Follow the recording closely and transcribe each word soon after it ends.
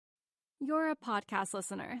You're a podcast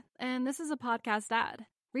listener, and this is a podcast ad.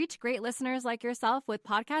 Reach great listeners like yourself with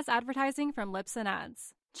podcast advertising from Libsyn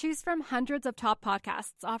Ads. Choose from hundreds of top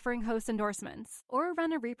podcasts offering host endorsements, or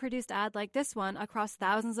run a reproduced ad like this one across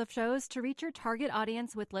thousands of shows to reach your target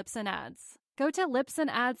audience with Libsyn Ads. Go to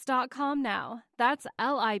libsynads.com now. That's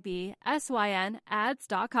LIBSYN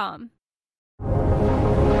ads.com.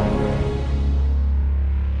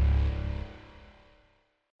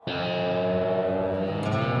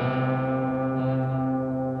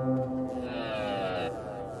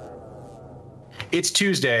 It's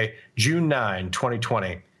Tuesday, June 9,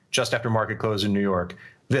 2020, just after market close in New York.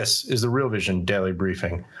 This is the Real Vision Daily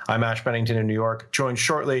Briefing. I'm Ash Bennington in New York, joined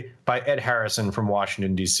shortly by Ed Harrison from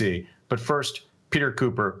Washington, D.C. But first, Peter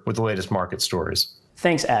Cooper with the latest market stories.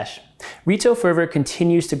 Thanks, Ash. Retail fervor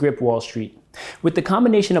continues to grip Wall Street. With the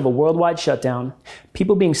combination of a worldwide shutdown,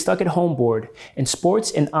 people being stuck at home bored, and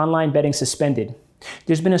sports and online betting suspended,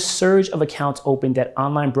 there's been a surge of accounts opened at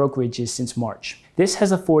online brokerages since March. This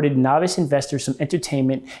has afforded novice investors some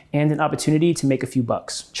entertainment and an opportunity to make a few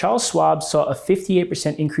bucks. Charles Schwab saw a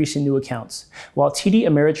 58% increase in new accounts, while TD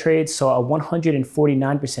Ameritrade saw a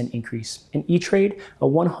 149% increase, and E-Trade a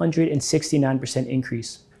 169%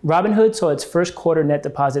 increase. Robinhood saw its first quarter net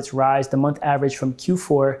deposits rise the month average from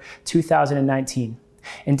Q4 2019.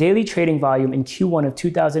 And daily trading volume in Q1 of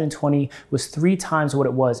 2020 was 3 times what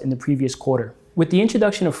it was in the previous quarter. With the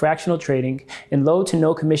introduction of fractional trading and low to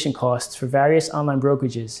no commission costs for various online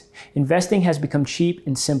brokerages, investing has become cheap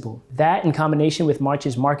and simple. That, in combination with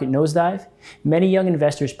March's market nosedive, many young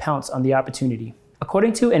investors pounce on the opportunity.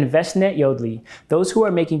 According to Envestnet Yodlee, those who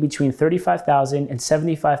are making between $35,000 and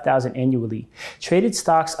 $75,000 annually traded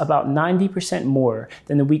stocks about 90% more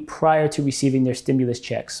than the week prior to receiving their stimulus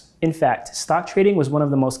checks. In fact, stock trading was one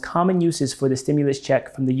of the most common uses for the stimulus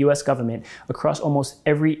check from the US government across almost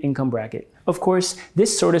every income bracket. Of course,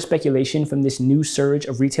 this sort of speculation from this new surge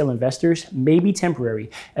of retail investors may be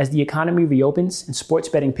temporary as the economy reopens and sports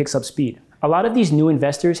betting picks up speed. A lot of these new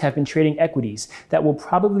investors have been trading equities that will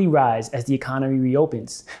probably rise as the economy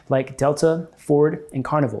reopens, like Delta, Ford, and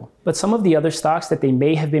Carnival. But some of the other stocks that they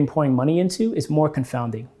may have been pouring money into is more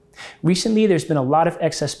confounding. Recently, there's been a lot of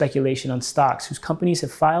excess speculation on stocks whose companies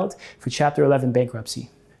have filed for Chapter 11 bankruptcy.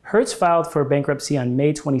 Hertz filed for bankruptcy on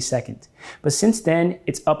May 22nd, but since then,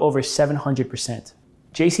 it's up over 700%.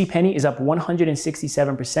 JCPenney is up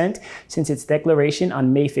 167% since its declaration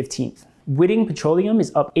on May 15th. Whiting Petroleum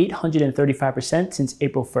is up 835% since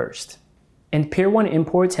April 1st. And Pier 1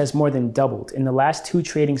 Imports has more than doubled in the last 2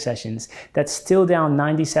 trading sessions. That's still down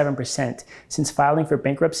 97% since filing for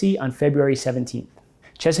bankruptcy on February 17th.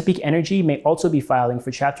 Chesapeake Energy may also be filing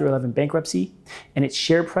for Chapter 11 bankruptcy, and its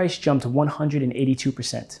share price jumped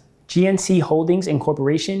 182%. GNC Holdings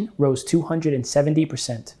Incorporation rose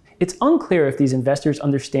 270%. It's unclear if these investors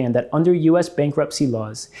understand that under US bankruptcy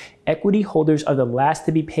laws, equity holders are the last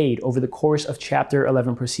to be paid over the course of Chapter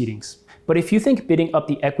 11 proceedings. But if you think bidding up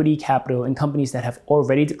the equity capital in companies that have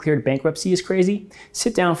already declared bankruptcy is crazy,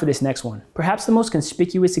 sit down for this next one. Perhaps the most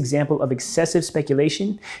conspicuous example of excessive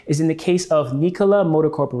speculation is in the case of Nikola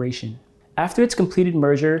Motor Corporation. After its completed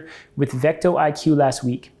merger with Vecto IQ last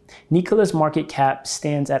week, Nikola's market cap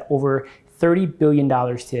stands at over $30 billion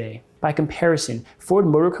today. By comparison, Ford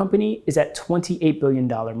Motor Company is at $28 billion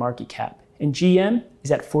market cap, and GM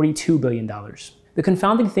is at $42 billion. The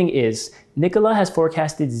confounding thing is, Nikola has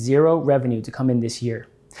forecasted 0 revenue to come in this year,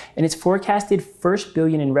 and its forecasted first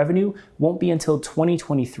billion in revenue won't be until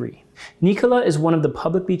 2023. Nikola is one of the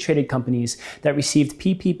publicly traded companies that received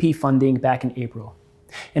PPP funding back in April.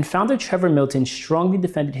 And founder Trevor Milton strongly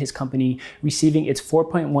defended his company receiving its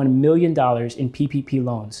 $4.1 million in PPP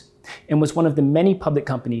loans, and was one of the many public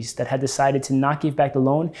companies that had decided to not give back the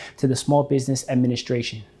loan to the Small Business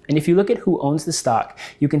Administration. And if you look at who owns the stock,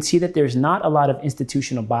 you can see that there's not a lot of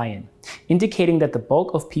institutional buy-in, indicating that the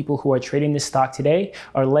bulk of people who are trading this stock today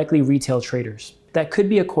are likely retail traders. That could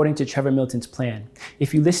be according to Trevor Milton's plan,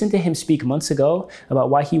 if you listened to him speak months ago about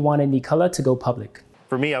why he wanted Nikola to go public.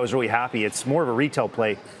 For me, I was really happy. It's more of a retail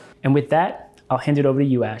play. And with that, I'll hand it over to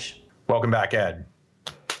you, Ash. Welcome back, Ed.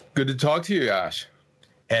 Good to talk to you, Ash.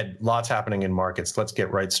 Ed, lots happening in markets. Let's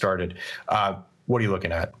get right started. What are you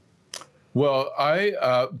looking at? Well,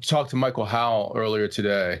 I talked to Michael Howell earlier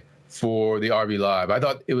today for the RV Live. I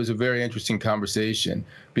thought it was a very interesting conversation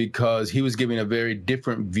because he was giving a very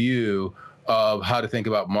different view of how to think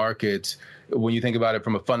about markets. When you think about it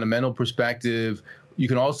from a fundamental perspective, you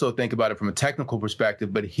can also think about it from a technical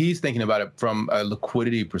perspective, but he's thinking about it from a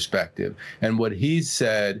liquidity perspective. And what he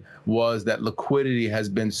said was that liquidity has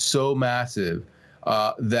been so massive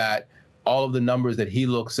that all of the numbers that he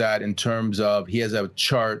looks at in terms of, he has a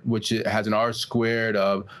chart which has an R squared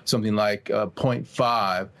of something like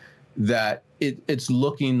 0.5, that it's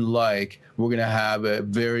looking like we're going to have a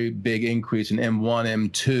very big increase in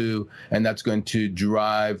M1, M2, and that's going to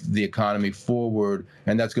drive the economy forward,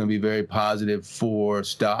 and that's going to be very positive for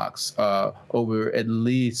stocks over at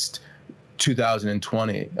least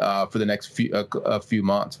 2020 for the next few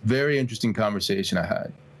months. Very interesting conversation I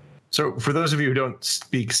had. So for those of you who don't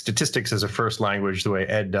speak statistics as a first language the way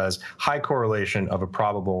Ed does, high correlation of a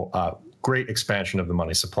probable great expansion of the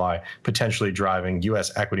money supply, potentially driving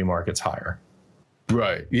U.S. equity markets higher.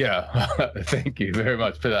 Right. Yeah. Thank you very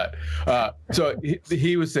much for that. So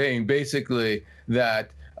he was saying basically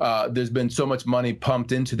that there's been so much money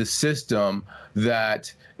pumped into the system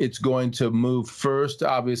that it's going to move first,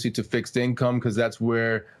 obviously, to fixed income, because that's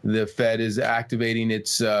where the Fed is activating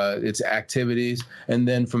its activities. And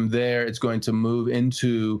then from there, it's going to move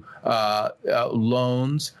into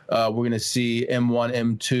loans. We're going to see M1,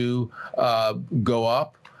 M2 go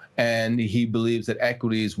up. And he believes that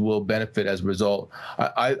equities will benefit as a result.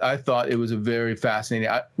 I thought it was a very fascinating,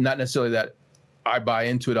 not necessarily that I buy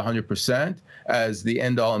into it 100% as the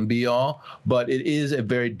end all and be all, but it is a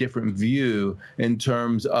very different view in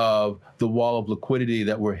terms of the wall of liquidity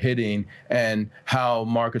that we're hitting and how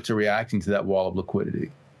markets are reacting to that wall of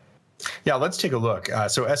liquidity. Yeah, let's take a look.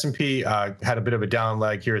 So S&P had a bit of a down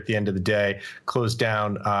leg here at the end of the day, closed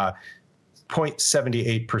down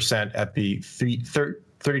 0.78% at the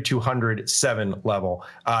 3,207 level.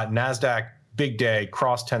 NASDAQ, big day,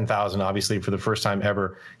 crossed 10,000, obviously, for the first time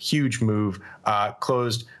ever. Huge move.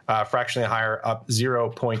 Closed fractionally higher, up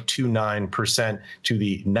 0.29% to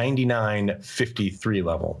the 99.53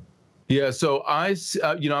 level. Yeah, so I'm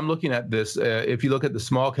looking at this. If you look at the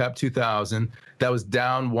small cap 2000, that was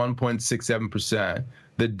down 1.67%.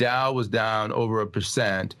 The Dow was down over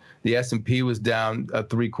 1%. The S&P was down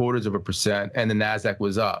 0.75%, and the Nasdaq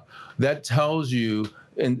was up. That tells you,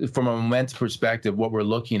 from a momentum perspective, what we're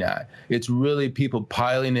looking at. It's really people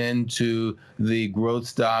piling into the growth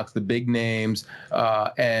stocks, the big names,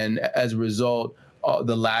 and as a result,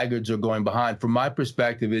 the laggards are going behind. From my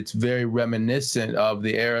perspective, it's very reminiscent of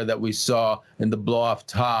the era that we saw in the blow-off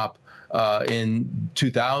top in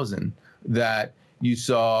 2000, that you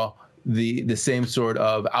saw the same sort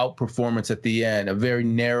of outperformance at the end, a very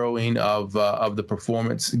narrowing of the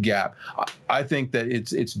performance gap. I think that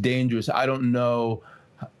it's dangerous. I don't know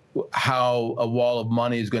how a wall of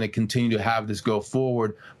money is going to continue to have this go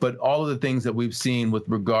forward, but all of the things that we've seen with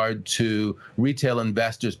regard to retail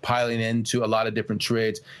investors piling into a lot of different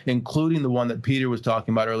trades, including the one that Peter was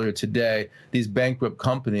talking about earlier today, these bankrupt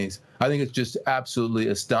companies, I think it's just absolutely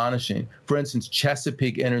astonishing. For instance,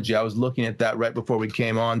 Chesapeake Energy, I was looking at that right before we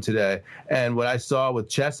came on today, and what I saw with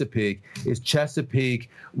Chesapeake is Chesapeake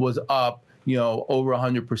was up, over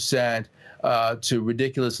 100%. To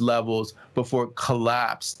ridiculous levels before it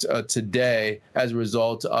collapsed today as a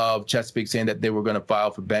result of Chesapeake saying that they were going to file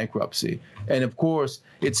for bankruptcy. And of course,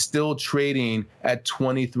 it's still trading at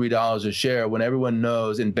 $23 a share when everyone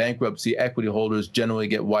knows in bankruptcy, equity holders generally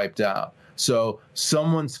get wiped out. So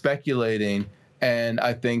someone's speculating, and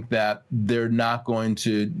I think that they're not going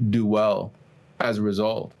to do well as a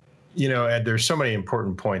result. Ed, there's so many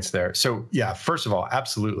important points there. So, yeah, first of all,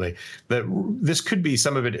 absolutely. This could be,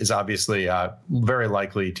 some of it is obviously very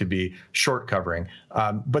likely to be short covering,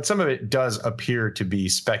 but some of it does appear to be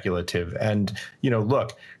speculative. And,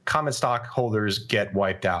 look, common stock holders get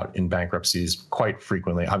wiped out in bankruptcies quite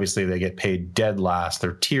frequently. Obviously, they get paid dead last. There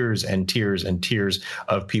are tiers and tiers and tiers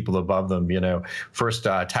of people above them. First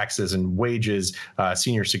taxes and wages,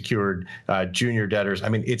 senior secured, junior debtors. I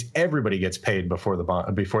mean, it's everybody gets paid before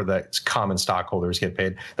the common stockholders get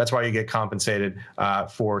paid. That's why you get compensated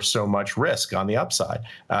for so much risk on the upside.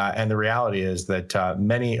 And the reality is that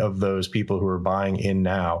many of those people who are buying in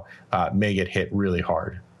now may get hit really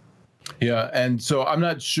hard. Yeah, and so I'm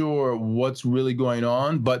not sure what's really going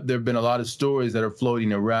on, but there have been a lot of stories that are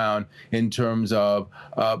floating around in terms of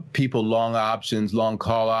people long options, long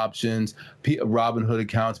call options, Robinhood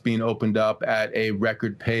accounts being opened up at a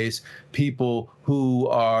record pace, people who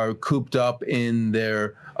are cooped up in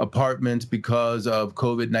their apartments because of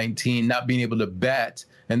COVID-19, not being able to bet,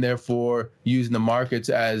 and therefore using the markets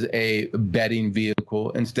as a betting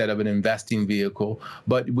vehicle instead of an investing vehicle.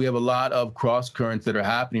 But we have a lot of cross currents that are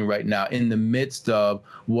happening right now in the midst of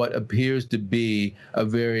what appears to be a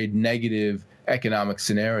very negative economic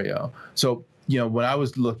scenario. So, when I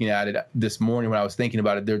was looking at it this morning, when I was thinking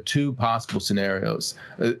about it, there are two possible scenarios.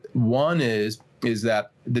 One is is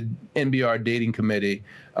that the NBR Dating Committee,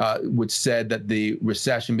 which said that the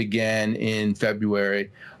recession began in February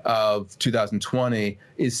of 2020,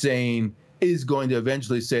 is going to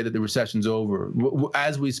eventually say that the recession's over.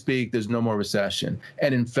 As we speak, there's no more recession.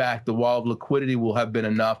 And in fact, the wall of liquidity will have been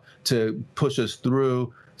enough to push us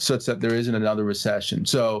through such that there isn't another recession.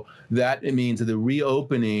 So that it means that the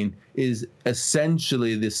reopening is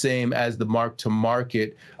essentially the same as the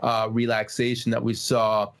mark-to-market relaxation that we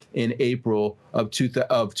saw in April of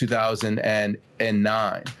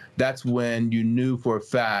 2009. That's when you knew for a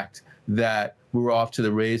fact that we were off to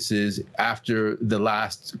the races after the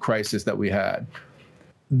last crisis that we had.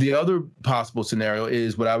 The other possible scenario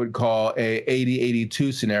is what I would call a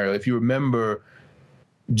 80-82 scenario. If you remember,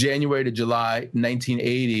 January to July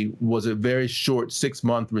 1980 was a very short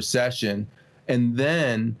 6-month recession. And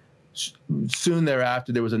then soon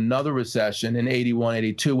thereafter, there was another recession in 81,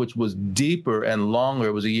 82, which was deeper and longer.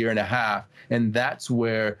 It was a year and a half. And that's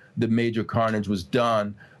where the major carnage was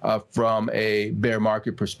done from a bear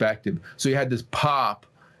market perspective. So you had this pop,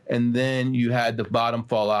 and then you had the bottom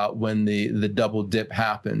fall out when the double dip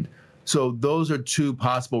happened. So those are two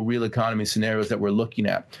possible real economy scenarios that we're looking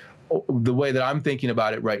at. The way that I'm thinking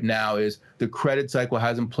about it right now is the credit cycle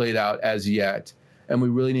hasn't played out as yet. And we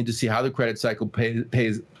really need to see how the credit cycle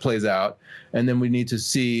plays out. And then we need to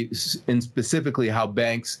see specifically how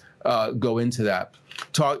banks go into that.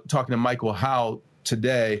 Talking to Michael Howell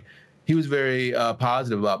today, he was very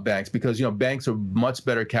positive about banks because, banks are much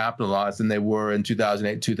better capitalized than they were in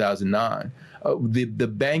 2008, 2009. The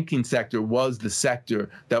banking sector was the sector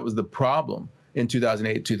that was the problem in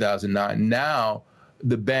 2008, 2009. Now,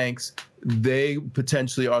 the banks, they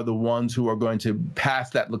potentially are the ones who are going to pass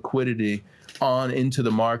that liquidity on into the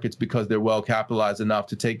markets because they're well capitalized enough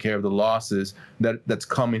to take care of the losses that's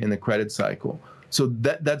coming in the credit cycle. So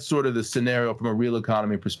that's sort of the scenario from a real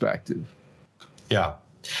economy perspective. Yeah.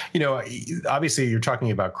 Obviously you're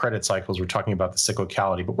talking about credit cycles, we're talking about the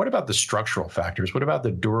cyclicality, but what about the structural factors? What about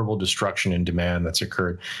the durable destruction in demand that's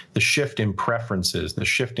occurred, the shift in preferences, the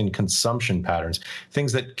shift in consumption patterns,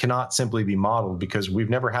 things that cannot simply be modeled because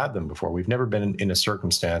we've never had them before. We've never been in a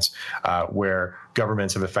circumstance where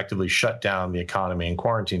governments have effectively shut down the economy and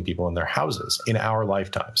quarantined people in their houses in our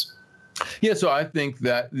lifetimes. Yeah, so I think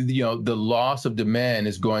that the loss of demand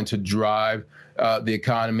is going to drive the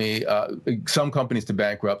economy, some companies to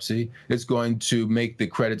bankruptcy. It's going to make the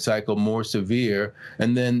credit cycle more severe.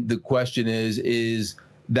 And then the question is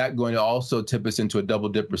that going to also tip us into a double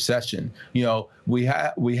dip recession? We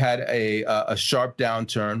had a sharp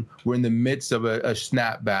downturn. We're in the midst of a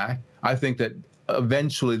snapback. I think that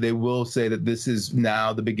eventually they will say that this is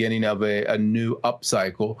now the beginning of a new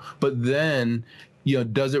upcycle. But then,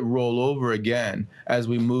 does it roll over again as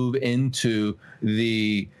we move into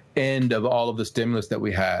the end of all of the stimulus that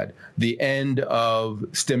we had, the end of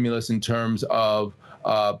stimulus in terms of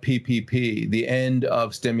PPP, the end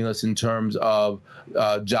of stimulus in terms of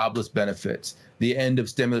jobless benefits, the end of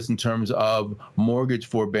stimulus in terms of mortgage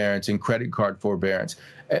forbearance and credit card forbearance,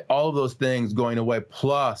 all of those things going away.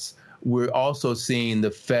 Plus, we're also seeing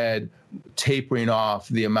the Fed tapering off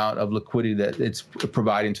the amount of liquidity that it's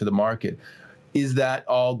providing to the market. Is that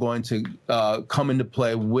all going to come into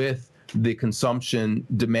play with the consumption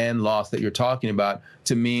demand loss that you're talking about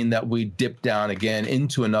to mean that we dip down again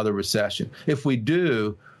into another recession? If we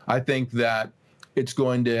do, I think that it's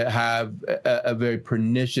going to have a very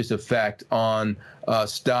pernicious effect on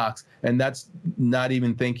stocks. And that's not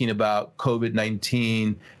even thinking about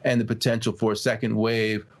COVID-19 and the potential for a second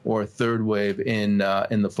wave or a third wave in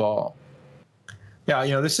the fall.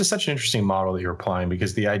 Yeah, this is such an interesting model that you're applying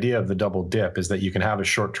because the idea of the double dip is that you can have a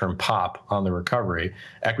short-term pop on the recovery.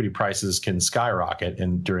 Equity prices can skyrocket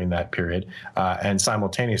during that period. And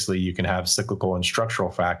simultaneously, you can have cyclical and structural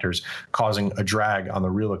factors causing a drag on the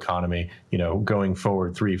real economy, going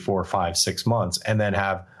forward 3, 4, 5, 6 months, and then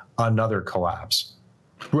have another collapse.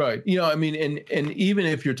 Right. And even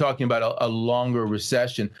if you're talking about a longer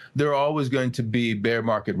recession, there are always going to be bear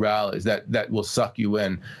market rallies that will suck you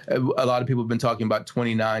in. A lot of people have been talking about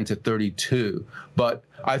 29 to 32, but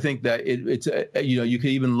I think that it's you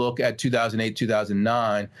could even look at 2008,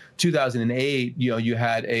 2009, 2008. You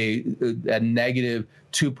had a negative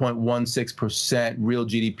 2.16% real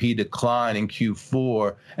GDP decline in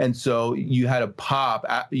Q4. And so you had a pop,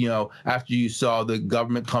 after you saw the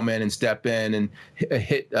government come in and step in and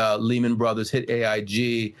hit Lehman Brothers, hit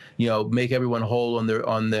AIG, make everyone whole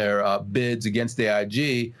on their bids against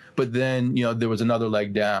AIG. But then, there was another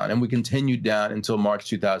leg down, and we continued down until March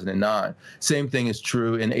 2009. Same thing is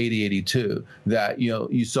true in 80-82, that,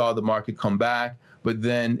 you saw the market come back. But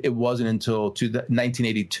then it wasn't until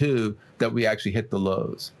 1982 that we actually hit the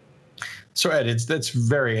lows. So, Ed, that's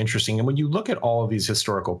very interesting. And when you look at all of these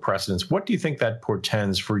historical precedents, what do you think that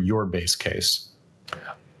portends for your base case?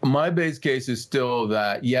 My base case is still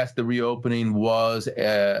that, yes, the reopening was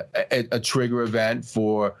a trigger event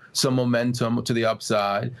for some momentum to the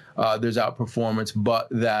upside. There's outperformance, but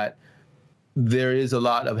that there is a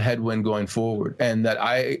lot of headwind going forward, and that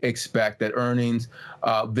I expect that earnings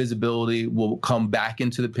visibility will come back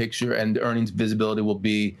into the picture, and earnings visibility will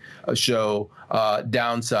be a show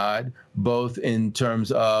downside, both in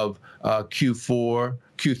terms of Q3,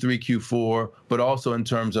 Q4, but also in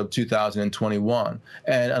terms of 2021.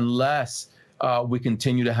 And unless we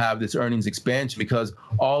continue to have this earnings expansion, because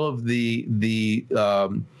all of the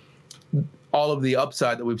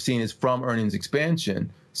upside that we've seen is from earnings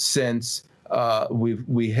expansion since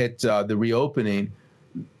we hit the reopening,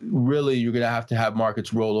 really you're going to have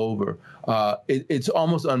markets roll over. It's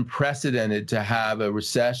almost unprecedented to have a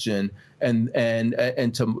recession and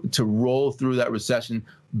to roll through that recession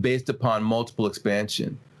based upon multiple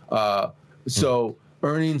expansion. So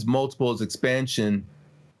earnings multiples expansion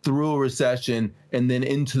through a recession and then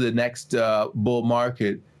into the next bull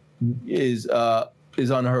market is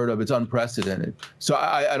unheard of. It's unprecedented. So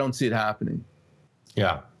I don't see it happening.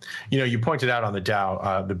 Yeah. You pointed out on the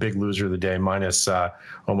Dow, the big loser of the day, minus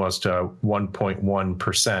almost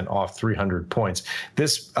 1.1% off 300 points.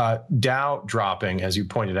 This Dow dropping, as you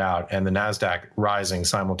pointed out, and the NASDAQ rising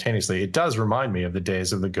simultaneously, it does remind me of the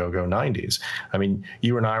days of the go-go 90s. I mean,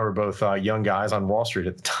 you and I were both young guys on Wall Street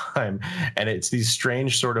at the time, and it's these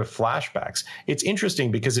strange sort of flashbacks. It's interesting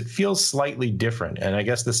because it feels slightly different, and I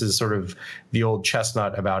guess this is sort of the old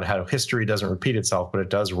chestnut about how history doesn't repeat itself, but it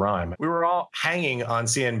does rhyme. We were all hanging on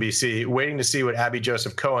CNBC, waiting to see what Abby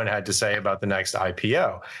Joseph Cohen had to say about the next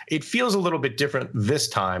IPO. It feels a little bit different this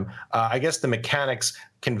time. I guess the mechanics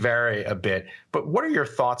can vary a bit, but what are your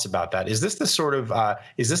thoughts about that? Is this the sort of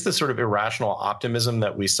irrational optimism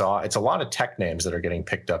that we saw? It's a lot of tech names that are getting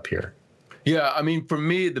picked up here. Yeah, I mean, for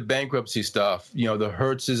me, the bankruptcy stuff, the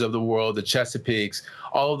Hertzes of the world, the Chesapeakes,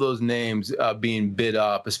 all of those names being bid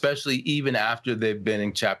up, especially even after they've been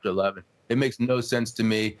in Chapter 11. It makes no sense to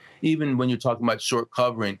me. Even when you're talking about short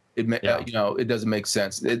covering, it doesn't make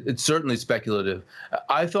sense. It's certainly speculative.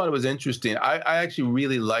 I thought it was interesting. I actually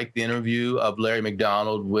really liked the interview of Larry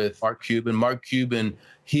McDonald with Mark Cuban. Mark Cuban,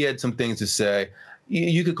 he had some things to say.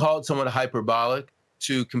 You could call it somewhat hyperbolic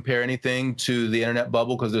to compare anything to the internet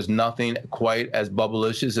bubble, because there's nothing quite as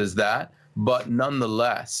bubblicious as that. But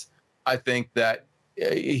nonetheless, I think that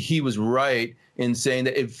he was right in saying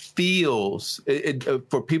that it feels,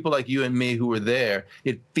 for people like you and me who were there,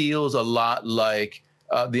 it feels a lot like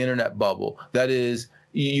the internet bubble. That is,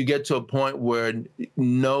 you get to a point where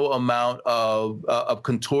no amount of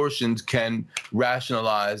contortions can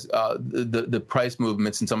rationalize the price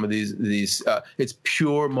movements in some of these. It's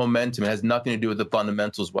pure momentum. It has nothing to do with the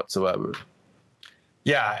fundamentals whatsoever.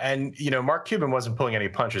 Yeah, and Mark Cuban wasn't pulling any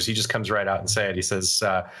punches. He just comes right out and say it. He says,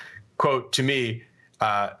 "quote to me."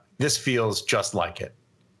 This feels just like it,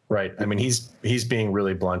 right? I mean, he's being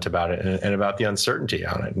really blunt about it and about the uncertainty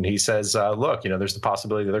on it. And he says, look, there's the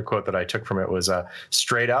possibility. The other quote that I took from it was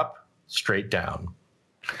straight up, straight down.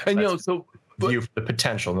 And, view for the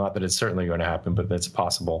potential, not that it's certainly going to happen, but that's a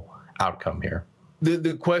possible outcome here.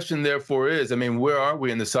 The question, therefore, is, where are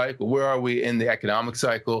we in the cycle? Where are we in the economic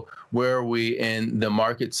cycle? Where are we in the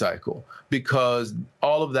market cycle? Because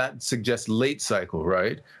all of that suggests late cycle,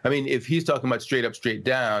 right? If he's talking about straight up, straight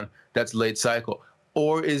down, that's late cycle.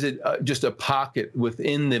 Or is it just a pocket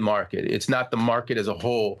within the market? It's not the market as a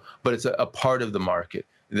whole, but it's a part of the market.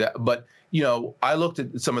 But I looked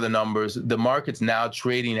at some of the numbers. The market's now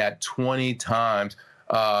trading at 20 times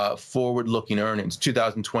forward-looking earnings,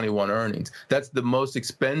 2021 earnings. That's the most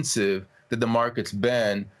expensive that the market's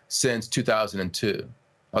been since 2002.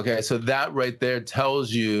 Okay, so that right there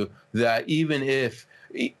tells you that even if,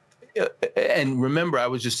 and remember, I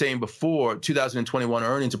was just saying before, 2021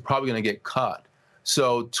 earnings are probably going to get cut.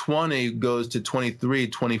 So 20 goes to 23,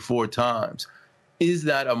 24 times. Is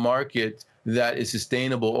that a market that is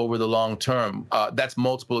sustainable over the long term? That's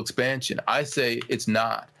multiple expansion. I say it's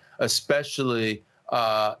not, especially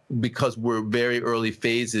because we're very early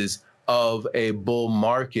phases of a bull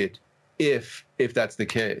market, if that's the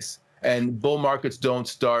case. And bull markets don't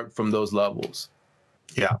start from those levels.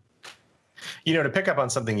 Yeah. To pick up on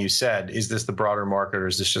something you said, is this the broader market or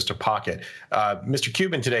is this just a pocket? Mr.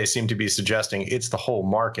 Cuban today seemed to be suggesting it's the whole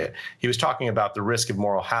market. He was talking about the risk of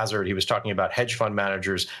moral hazard. He was talking about hedge fund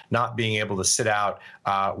managers not being able to sit out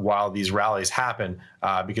while these rallies happen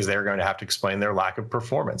because they're going to have to explain their lack of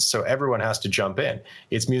performance. So everyone has to jump in.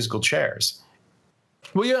 It's musical chairs.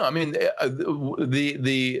 Well, yeah, I mean,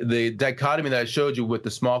 the dichotomy that I showed you with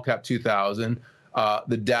the small cap 2000,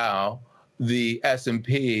 the Dow, the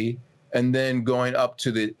S&P, and then going up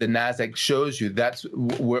to the NASDAQ shows you that's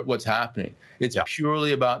what's happening. It's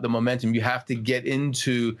purely about the momentum. You have to get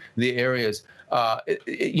into the areas.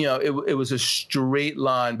 It was a straight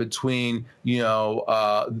line between,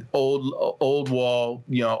 old wall,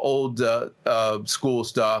 old school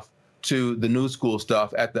stuff to the new school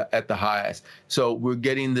stuff at the highest. So we're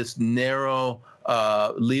getting this narrow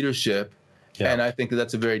leadership, and I think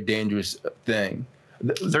that's a very dangerous thing.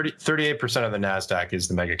 38% of the NASDAQ is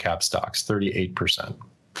the mega cap stocks, 38%.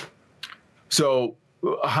 So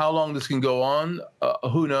how long this can go on,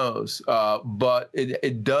 who knows? But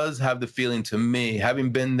it does have the feeling to me, having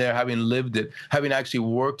been there, having lived it, having actually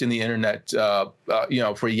worked in the internet,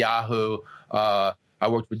 for Yahoo, I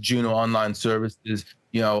worked with Juno Online Services,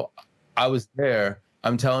 I was there.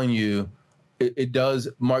 I'm telling you, it does.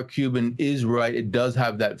 Mark Cuban is right. It does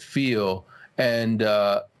have that feel. And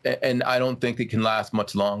I don't think it can last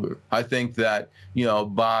much longer. I think that,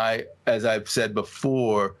 by, as I've said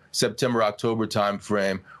before, September, October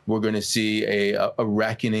timeframe, we're going to see a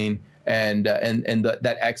reckoning, and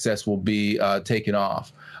that excess will be taken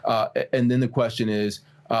off. And then the question is,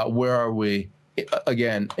 where are we?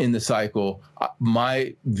 Again, in the cycle,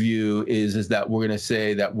 my view is that we're going to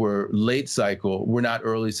say that we're late cycle, we're not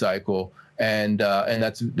early cycle. And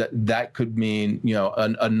that could mean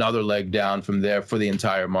another leg down from there for the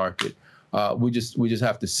entire market. We just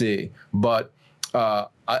have to see. But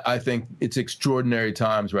I think it's extraordinary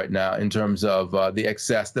times right now in terms of the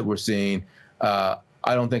excess that we're seeing.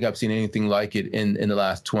 I don't think I've seen anything like it in the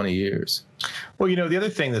last 20 years. Well, the other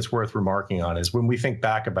thing that's worth remarking on is when we think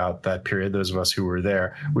back about that period, those of us who were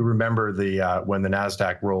there, we remember when the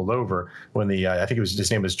NASDAQ rolled over, when I think his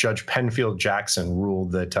name was Judge Penfield Jackson,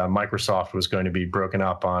 ruled that Microsoft was going to be broken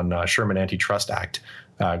up on Sherman Antitrust Act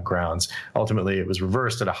grounds. Ultimately, it was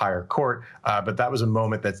reversed at a higher court, but that was a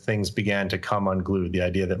moment that things began to come unglued, the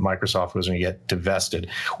idea that Microsoft was going to get divested.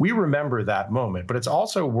 We remember that moment, but it's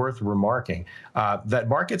also worth remarking that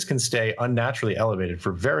markets can stay unnaturally elevated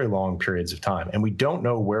for very long periods of time, and we don't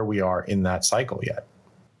know where we are in that cycle yet.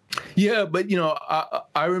 Yeah, but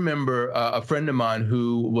I remember a friend of mine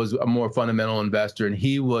who was a more fundamental investor, and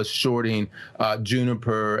he was shorting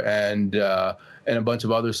Juniper and a bunch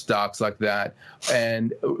of other stocks like that.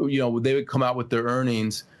 And they would come out with their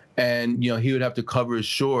earnings, and he would have to cover his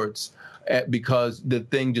shorts because the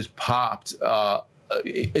thing just popped.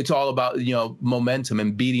 It's all about momentum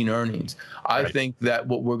and beating earnings. I think that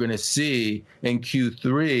what we're going to see in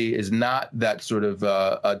Q3 is not that sort of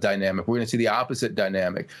dynamic. We're going to see the opposite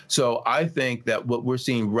dynamic. So I think that what we're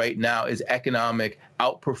seeing right now is economic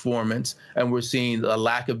outperformance, and we're seeing a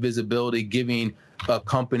lack of visibility giving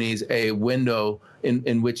companies a window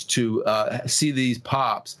in which to see these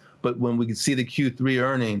pops. But when we can see the Q3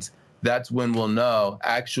 earnings, that's when we'll know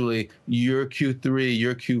actually your Q3,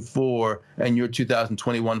 your Q4, and your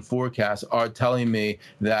 2021 forecasts are telling me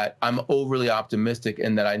that I'm overly optimistic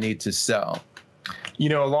and that I need to sell.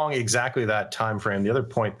 Along exactly that time frame, the other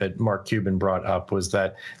point that Mark Cuban brought up was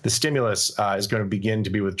that the stimulus is going to begin to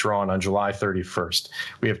be withdrawn on July 31st.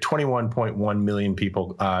 We have 21.1 million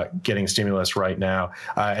people getting stimulus right now,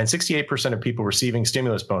 and 68% of people receiving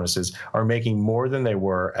stimulus bonuses are making more than they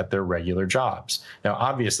were at their regular jobs. Now,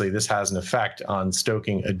 obviously, this has an effect on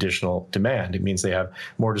stoking additional demand. It means they have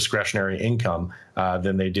more discretionary income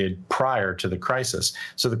than they did prior to the crisis.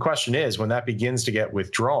 So the question is, when that begins to get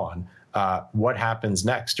withdrawn, what happens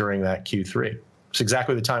next during that Q3? It's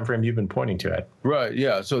exactly the time frame you've been pointing to, Ed. Right,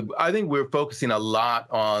 yeah. So I think we're focusing a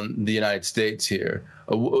lot on the United States here.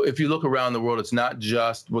 If you look around the world, it's not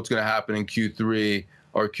just what's going to happen in Q3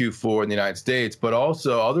 or Q4 in the United States, but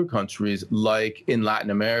also other countries like in Latin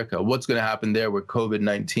America. What's going to happen there where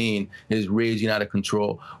COVID-19 is raging out of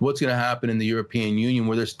control? What's going to happen in the European Union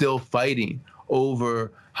where they're still fighting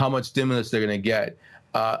over how much stimulus they're going to get?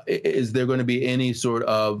 Is there going to be any sort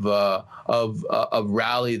of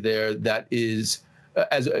rally there that is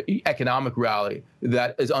as an economic rally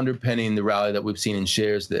that is underpinning the rally that we've seen in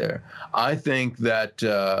shares there? I think that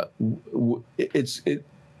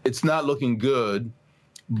it's not looking good,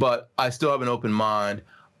 but I still have an open mind.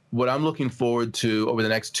 What I'm looking forward to over the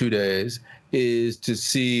next 2 days is to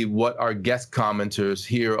see what our guest commenters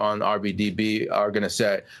here on RBDB are going to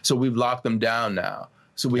say. So we've locked them down now.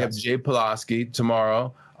 So we have Jay Pulaski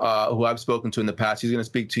tomorrow, who I've spoken to in the past. He's going to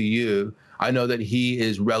speak to you. I know that he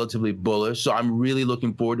is relatively bullish, so I'm really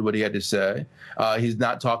looking forward to what he had to say. He's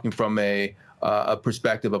not talking from a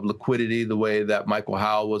perspective of liquidity the way that Michael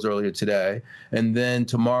Howell was earlier today. And then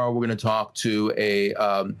tomorrow we're going to talk to a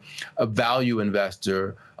value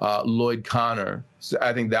investor, Lloyd Connor. So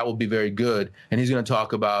I think that will be very good. And he's going to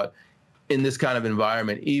talk about, in this kind of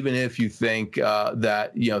environment, even if you think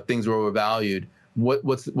that things are overvalued,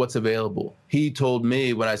 what's available. He told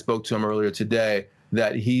me when I spoke to him earlier today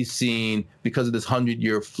that he's seen, because of this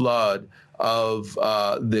 100-year flood of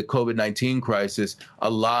the COVID-19 crisis, a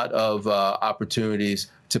lot of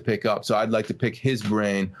opportunities to pick up. So I'd like to pick his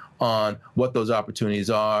brain on what those opportunities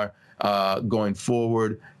are going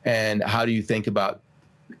forward, and how do you think about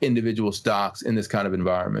individual stocks in this kind of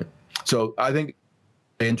environment. So I think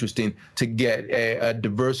interesting to get a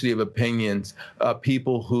diversity of opinions,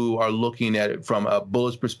 people who are looking at it from a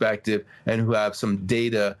bullish perspective and who have some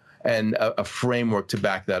data and a framework to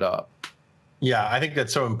back that up. Yeah, I think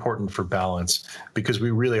that's so important for balance, because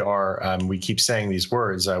we really are, we keep saying these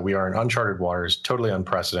words, we are in uncharted waters, totally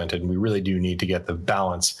unprecedented, and we really do need to get the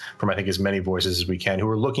balance from, I think, as many voices as we can who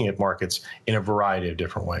are looking at markets in a variety of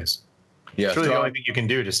different ways. Yeah, it's really the only thing you can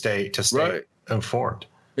do to stay right. informed.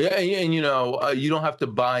 Yeah, and you don't have to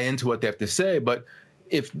buy into what they have to say, but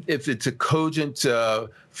if it's a cogent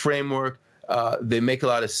framework, they make a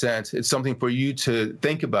lot of sense. It's something for you to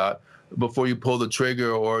think about before you pull the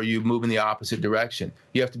trigger or you move in the opposite direction.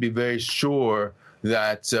 You have to be very sure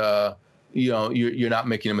that you're not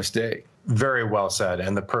making a mistake. Very well said,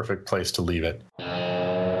 and the perfect place to leave it.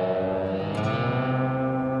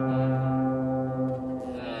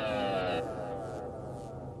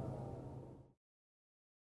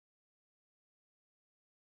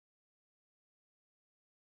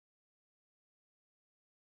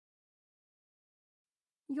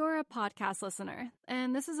 You're a podcast listener,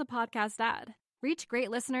 and this is a podcast ad. Reach great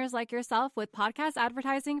listeners like yourself with podcast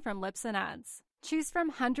advertising from Libsyn Ads. Choose from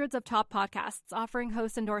hundreds of top podcasts offering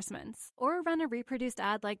host endorsements, or run a reproduced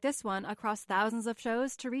ad like this one across thousands of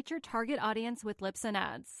shows to reach your target audience with Libsyn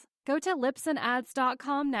Ads. Go to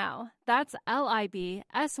libsynads.com now. That's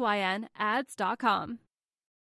LIBSYN ads.com.